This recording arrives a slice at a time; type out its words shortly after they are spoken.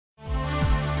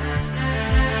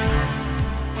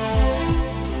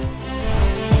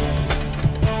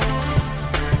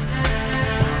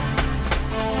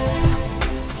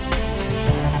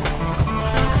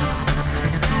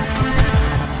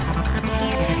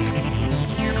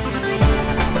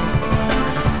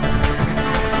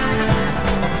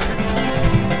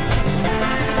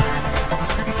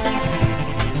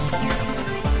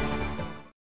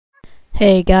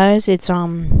Hey guys, it's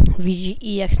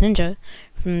VGExNinja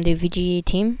from the VGE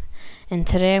team, and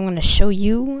today I'm going to show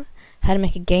you how to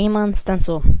make a game on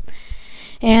Stencyl.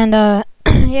 And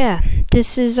yeah,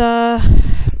 this is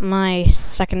my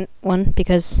second one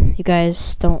because you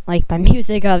guys don't like my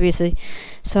music, obviously.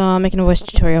 So I'm making a voice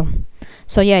tutorial.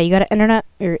 So yeah, you got to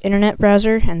your internet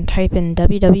browser and type in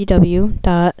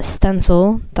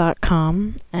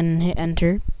www.stencyl.com and hit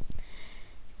enter.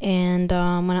 And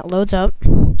when it loads up,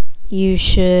 you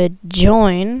should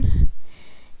join,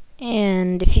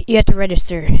 and if you have to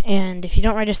register, and if you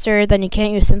don't register, then you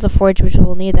can't use Stencyl Forge, which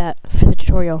we'll need that for the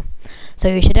tutorial. So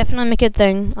you should definitely make a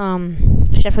thing, you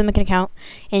should definitely make an account,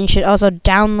 and you should also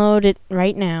download it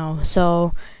right now.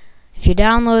 So if you're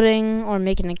downloading or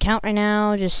making an account right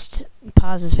now, just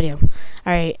pause this video.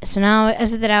 Alright, so now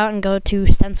exit it out and go to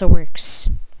Stencylworks.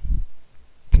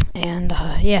 And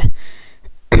yeah.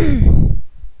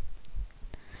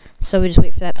 So we just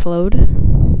wait for that to load.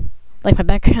 Like my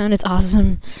background, it's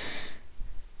awesome.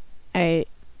 Alright.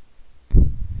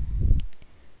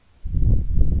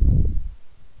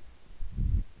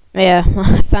 Yeah,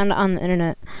 I found it on the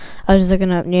internet. I was just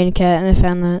looking up Nyan Cat and I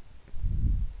found that.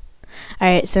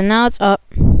 Alright, so now it's up.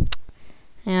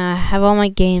 Yeah, I have all my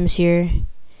games here.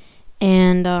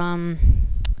 And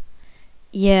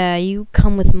yeah, you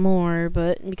come with more,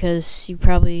 but because you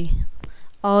probably,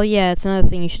 oh yeah, it's another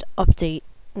thing you should update.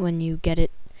 When you get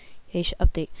it, you should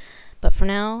update. But for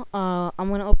now, I'm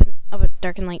gonna open up a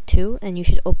Dark and Light 2, and you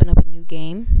should open up a new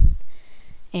game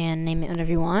and name it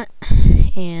whatever you want.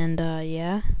 And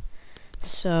yeah,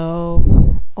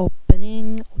 so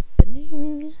opening,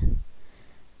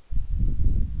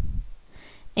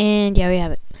 and yeah, we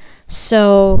have it.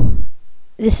 So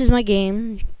this is my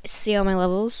game. See all my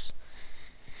levels.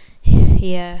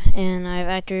 Yeah, and I have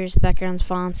actors, backgrounds,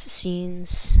 fonts,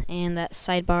 scenes, and that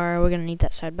sidebar. We're gonna need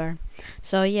that sidebar.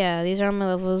 So yeah, these are my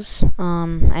levels.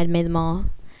 I'd made them all.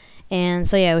 And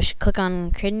so yeah, we should click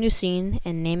on create a new scene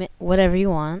and name it whatever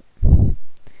you want. And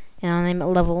I'll name it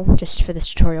level just for this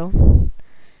tutorial.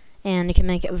 And you can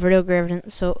make it vertical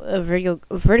gradient, so a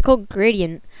vertical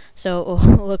gradient, so it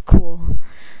will look cool.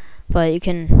 But you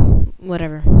can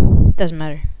whatever, doesn't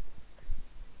matter.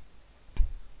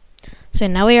 So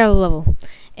now we are the level,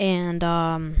 and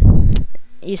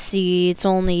you see it's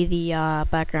only the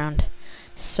background.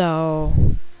 So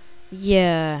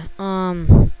yeah,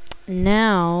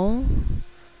 now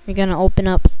we're gonna open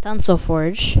up Stencyl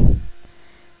Forge,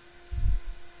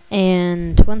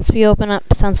 and once we open up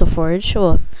Stencyl Forge,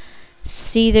 we'll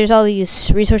see there's all these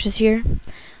resources here.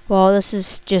 Well, this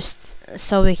is just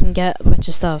so we can get a bunch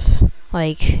of stuff.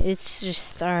 Like it's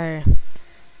just our,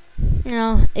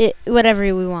 whatever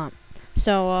we want.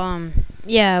 So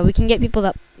yeah, we can get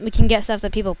stuff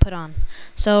that people put on.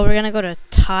 So we're gonna go to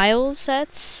tile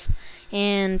sets,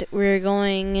 and we're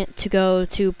going to go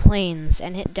to planes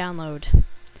and hit download.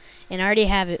 And I already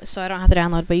have it, so I don't have to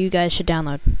download, but you guys should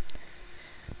download.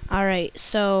 Alright,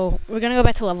 so we're gonna go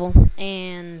back to level,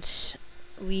 and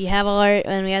we have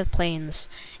we have planes.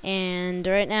 And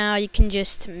right now you can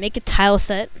just make a tile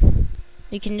set.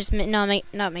 You can just not make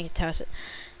a tile set.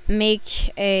 Make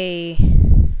a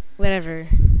whatever.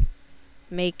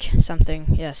 Make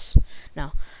something. Yes.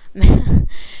 No.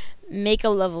 Make a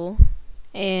level,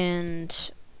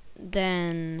 and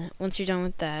then once you're done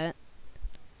with that,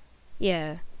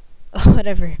 yeah,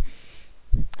 whatever.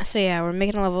 So yeah, we're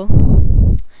making a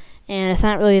level, and it's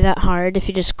not really that hard. If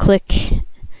you just click,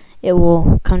 it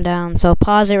will come down. So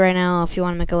pause it right now if you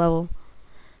want to make a level.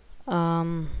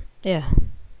 Yeah.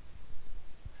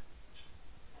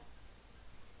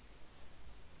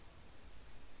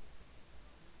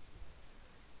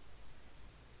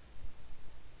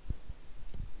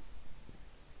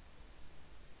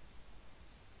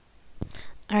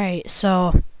 Alright,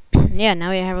 so yeah, now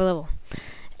we have a level.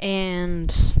 And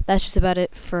that's just about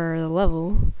it for the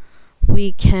level.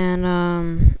 We can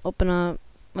open up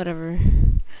whatever.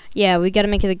 Yeah, we gotta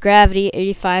make the gravity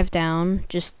 85 down,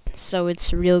 just so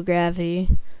it's real gravity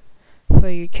for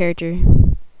your character.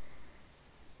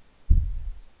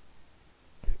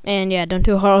 And yeah, don't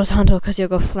do horizontal because you'll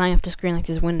go flying off the screen like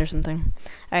there's wind or something.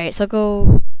 Alright, so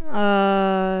go,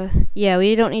 yeah,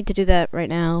 we don't need to do that right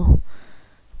now.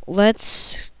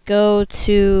 Let's go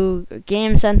to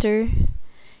Game Center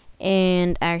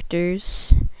and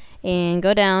Actors, and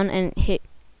go down and hit,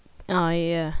 oh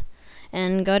yeah,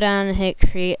 and go down and hit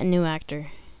Create a New Actor.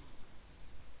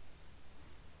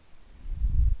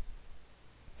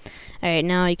 Alright,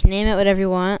 now you can name it whatever you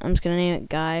want. I'm just gonna name it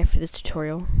Guy for this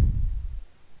tutorial.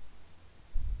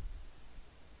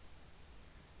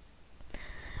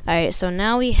 Alright, so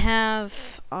now we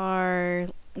have our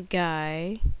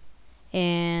guy.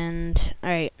 And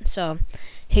alright, so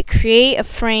hit create a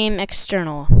frame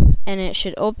external, and it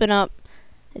should open up.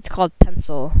 It's called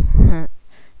pencil.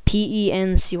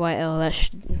 Pencyl. That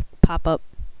should pop up.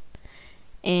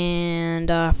 And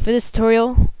for this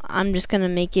tutorial, I'm just gonna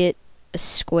make it a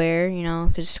square, you know,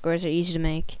 because squares are easy to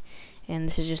make. And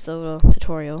this is just a little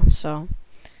tutorial. So,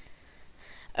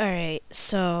 alright,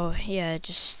 so yeah,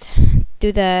 just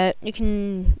do that. You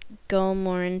can go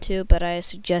more into it, but I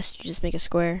suggest you just make a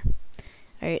square.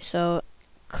 Alright, so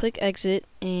click exit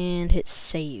and hit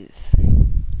save.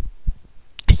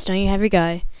 So now you have your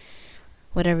guy,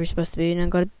 whatever you're supposed to be. Now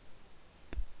go to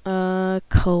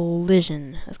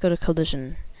collision. Let's go to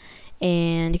collision.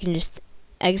 And you can just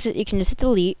exit, you can just hit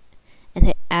delete and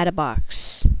hit add a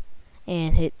box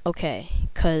and hit OK,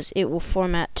 because it will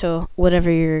format to whatever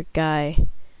your guy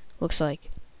looks like.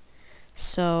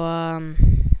 So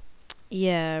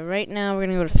yeah, right now we're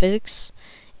gonna go to physics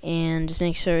and just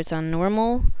make sure it's on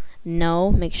normal.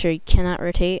 No, make sure he cannot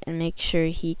rotate, and make sure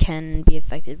he can be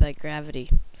affected by gravity.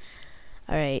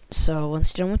 Alright, so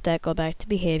once you're done with that, go back to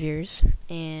behaviors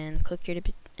and click here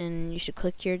to and you should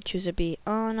click here to choose a be.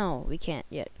 Oh no, we can't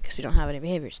yet because we don't have any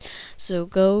behaviors. So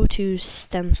go to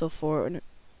Stencyl for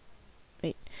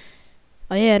wait.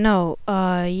 Oh yeah, no.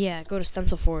 Yeah, go to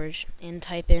Stencyl Forge and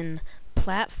type in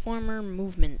platformer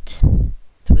movement.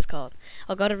 That's what it's called.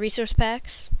 I'll go to resource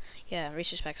packs. Yeah,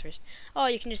 resource packs first. Oh,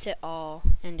 you can just hit all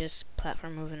and just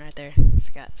platform movement right there.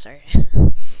 Forgot, sorry.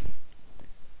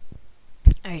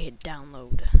 I already hit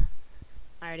download.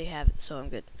 I already have it, so I'm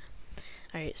good.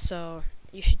 Alright, so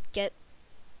you should get.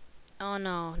 Oh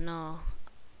no.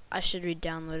 I should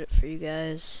re-download it for you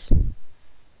guys.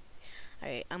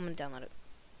 Alright, I'm gonna download it.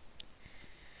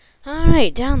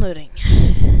 Alright, downloading.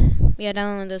 Yeah,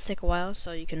 downloading does take a while,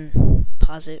 so you can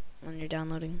pause it when you're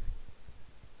downloading.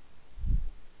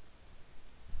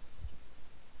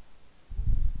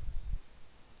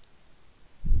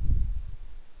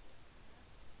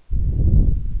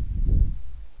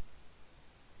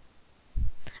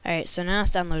 Alright, so now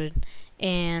it's downloaded.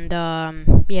 And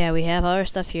yeah, we have all our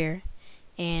stuff here.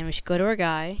 And we should go to our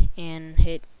guy and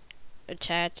hit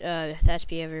attach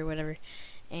behavior or whatever.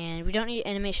 And we don't need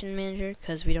animation manager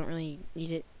because we don't really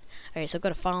need it. Alright, so go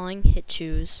to following, hit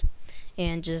choose,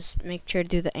 and just make sure to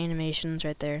do the animations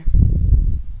right there.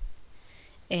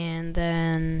 And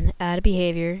then add a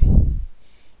behavior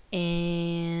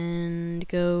and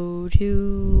go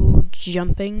to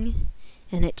jumping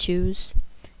and hit choose.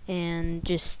 And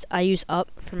just I use up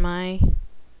for my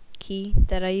key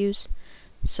that I use.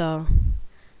 So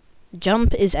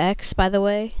jump is X, by the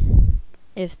way.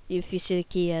 If you see the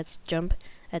key that's jump,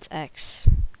 that's X.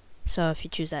 So if you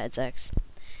choose that, it's X.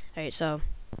 Alright, so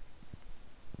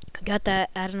I got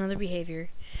that. Add another behavior,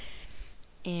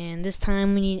 and this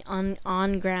time we need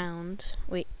on ground.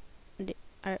 Wait,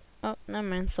 oh, never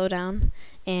mind. Slow down.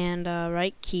 And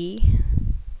right key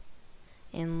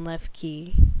and left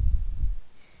key.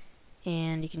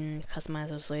 And you can customize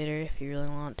those later if you really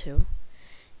want to.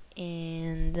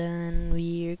 And then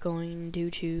we are going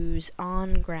to choose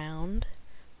on ground.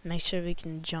 Make sure we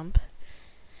can jump.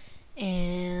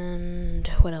 And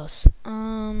what else?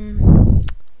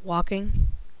 Walking.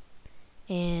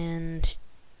 And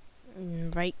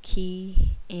right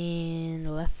key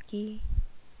and left key.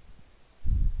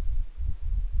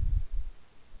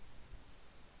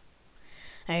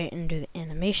 Alright, and do the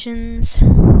animations.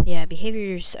 Yeah,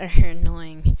 behaviors are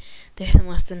annoying. They're the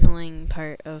most annoying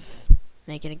part of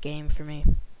making a game for me.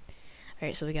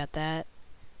 Alright, so we got that.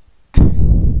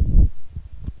 Oh,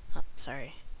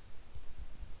 sorry.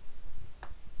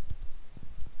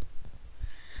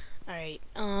 Alright,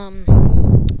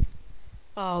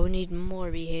 oh, we need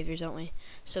more behaviors, don't we?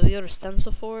 So we go to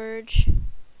Stencyl Forge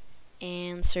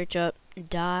and search up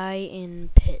die in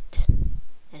pit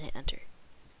and hit enter.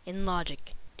 In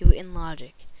logic. Do it in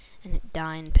logic. And hit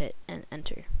die in pit and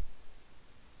enter.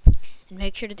 And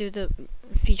make sure to do the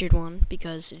featured one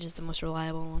because it is the most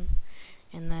reliable one.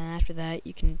 And then after that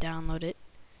you can download it.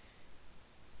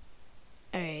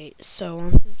 Alright, so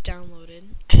once it's downloaded,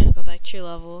 go back to your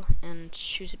level and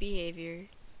choose a behavior.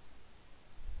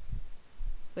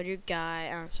 Go to your guy,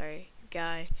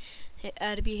 hit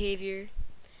add a behavior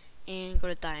and go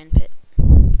to die in pit.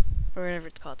 Or whatever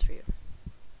it's called for you.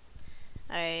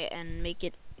 Alright, and make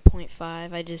it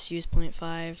 0.5. I just use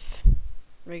 0.5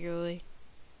 regularly.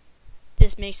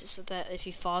 This makes it so that if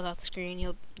he falls off the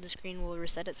screen, the screen will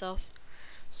reset itself.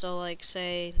 So like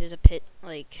say there's a pit,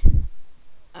 like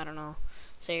I don't know,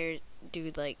 say your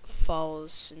dude like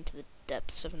falls into the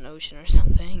depths of an ocean or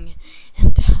something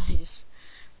and dies.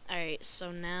 Alright,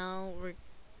 so now we're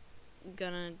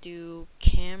gonna do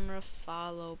camera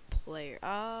follow player.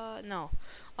 No,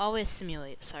 always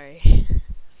simulate. Sorry.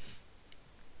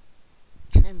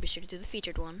 And be sure to do the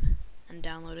featured one and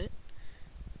download it.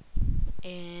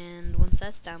 And once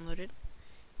that's downloaded,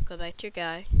 go back to your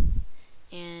guy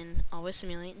and always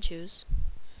simulate and choose.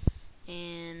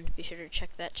 And be sure to check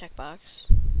that checkbox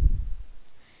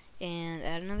and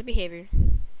add another behavior.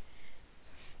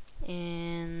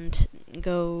 And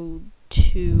go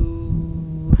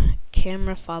to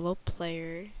camera follow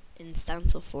player in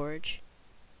Stencyl Forge.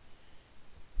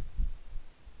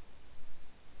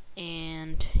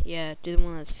 And yeah, do the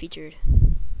one that's featured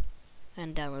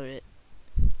and download it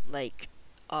like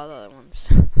all the other ones.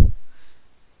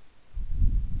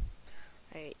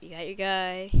 Alright, you got your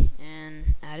guy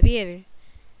and add a behavior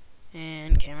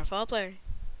and camera follow player.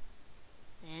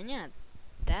 And yeah,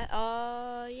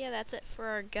 that's it for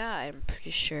our guy, I'm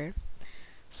pretty sure.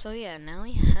 So yeah, now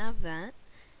we have that,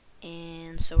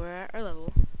 and so we're at our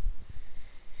level.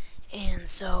 And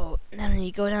so then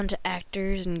you go down to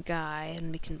actors and guy,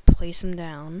 and we can place him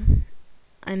down.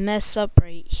 I mess up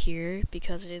right here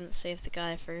because I didn't save the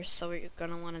guy first. So what you're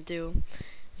gonna want to do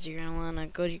is you're gonna want to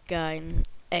go to your guy and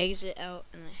exit out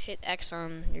and hit X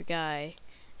on your guy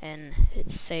and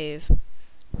hit save.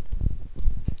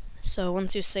 So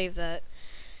once you save that,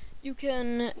 you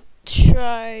can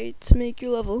try to make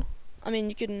your level.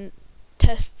 You can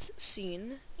test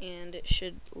scene, and it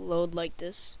should load like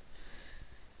this.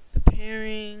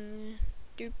 Preparing.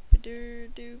 Doop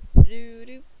doop doop doop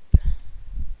doop.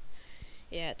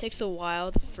 Yeah, it takes a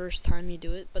while the first time you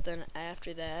do it, but then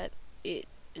after that, it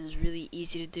is really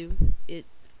easy to do. It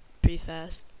pretty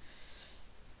fast.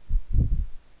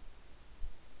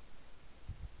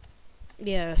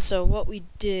 Yeah, so what we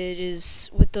did is,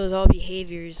 with those all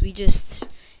behaviors,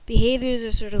 behaviors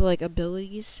are sort of like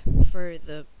abilities for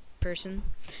the person.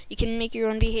 You can make your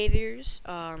own behaviors.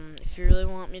 If you really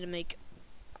want me to make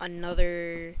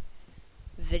another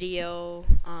video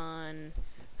on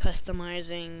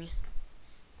customizing,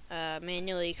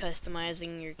 manually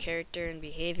customizing your character and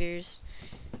behaviors,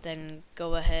 then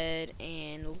go ahead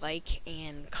and like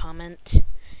and comment,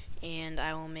 and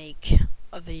I will make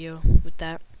a video with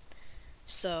that.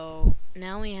 So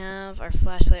now we have our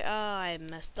flash player. I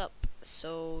messed up.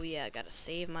 So yeah, I gotta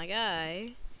save my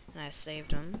guy, and I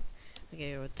saved him.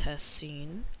 Okay, go test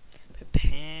scene,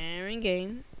 preparing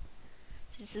game.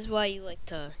 So this is why you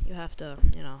have to,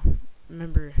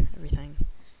 remember everything.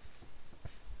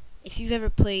 If you've ever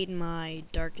played my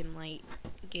Dark and Light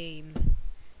game,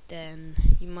 then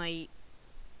you might,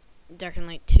 Dark and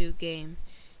Light 2 game,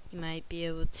 you might be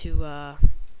able to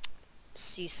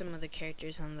see some of the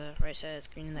characters on the right side of the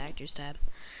screen in the actors tab.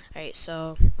 Alright,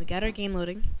 so we got our game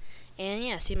loading, and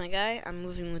yeah, see my guy, I'm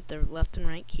moving with the left and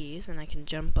right keys, and I can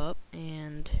jump up,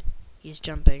 and he's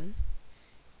jumping,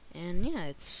 and yeah,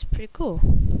 it's pretty cool.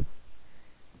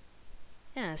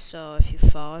 Yeah, so if you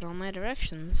followed all my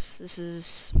directions, this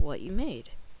is what you made.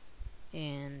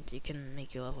 And you can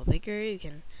make your level bigger, you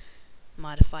can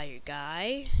modify your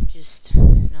guy, just,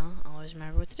 always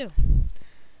remember what to do.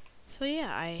 So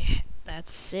yeah,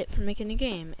 that's it for making a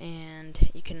game, and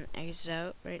you can exit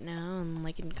out right now and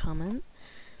like and comment.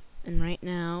 And right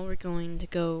now we're going to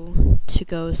go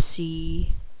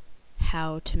see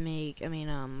how to make,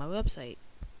 my website.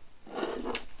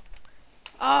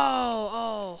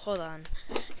 Oh, hold on.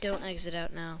 Don't exit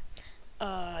out now.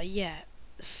 Yeah.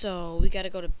 So we gotta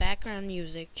go to background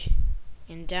music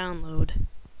and download.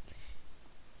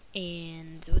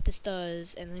 And what this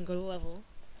does, and then go to level,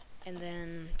 and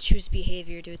then choose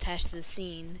behavior to attach to the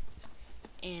scene,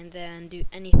 and then do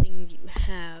anything you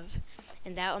have,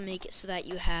 and that will make it so that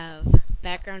you have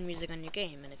background music on your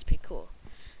game, and it's pretty cool.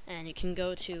 And you can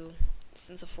go to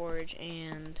Stencyl Forge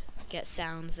and get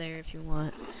sounds there if you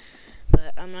want,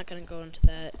 but I'm not going to go into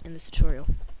that in this tutorial.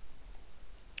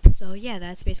 So yeah,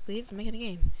 that's basically it for making a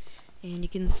game. And you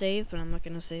can save, but I'm not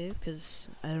going to save because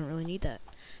I don't really need that.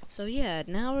 So yeah,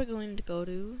 now we're going to go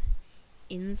to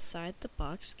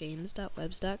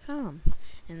insidetheboxgames.webs.com,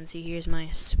 and see, here's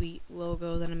my sweet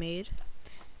logo that I made.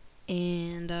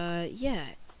 And yeah,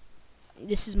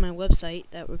 this is my website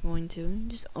that we're going to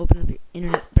just open up your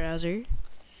internet browser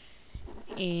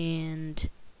and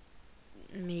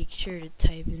make sure to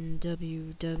type in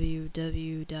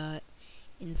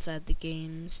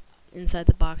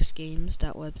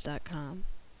www.insidetheboxgames.webs.com.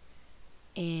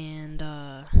 And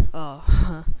I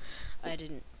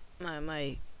didn't,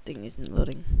 my thing isn't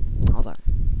loading. Hold on.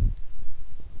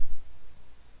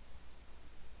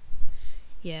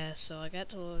 Yeah, so I got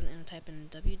to load, and type in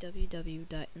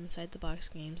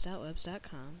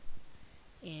www.insidetheboxgames.webs.com,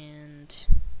 and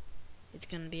it's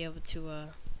gonna be able to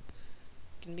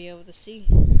gonna be able to see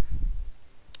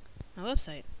my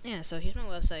website. Yeah, so here's my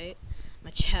website.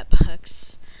 My chat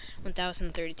box,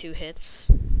 1,032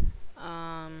 hits.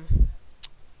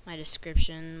 My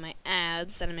description, my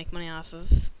ads that I make money off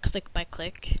of, click by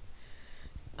click.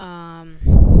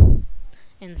 And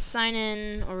sign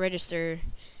in or register.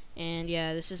 And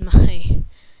yeah, this is my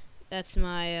that's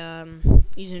my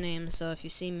username. So if you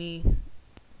see me,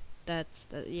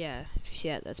 yeah. If you see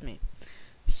that, that's me.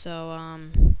 So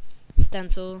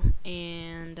Stencyl,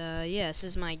 and yeah, this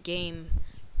is my game,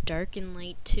 Dark and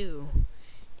Light 2.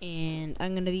 And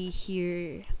I'm gonna be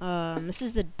here. This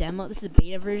is the demo. This is the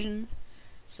beta version.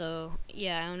 So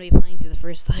yeah, I'm gonna be playing through the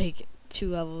first like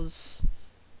 2 levels.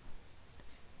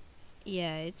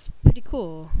 Yeah, it's pretty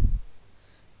cool.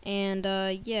 And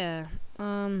yeah,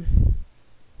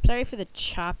 sorry for the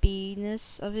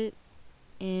choppiness of it.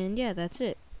 And yeah, that's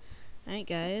it. Alright,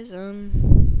 guys.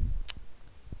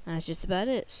 That's just about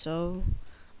it. So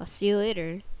I'll see you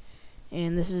later.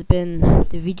 And this has been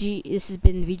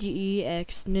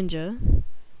VGExNinja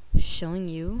showing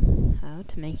you how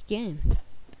to make a game.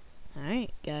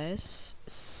 Alright, guys.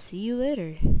 See you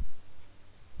later.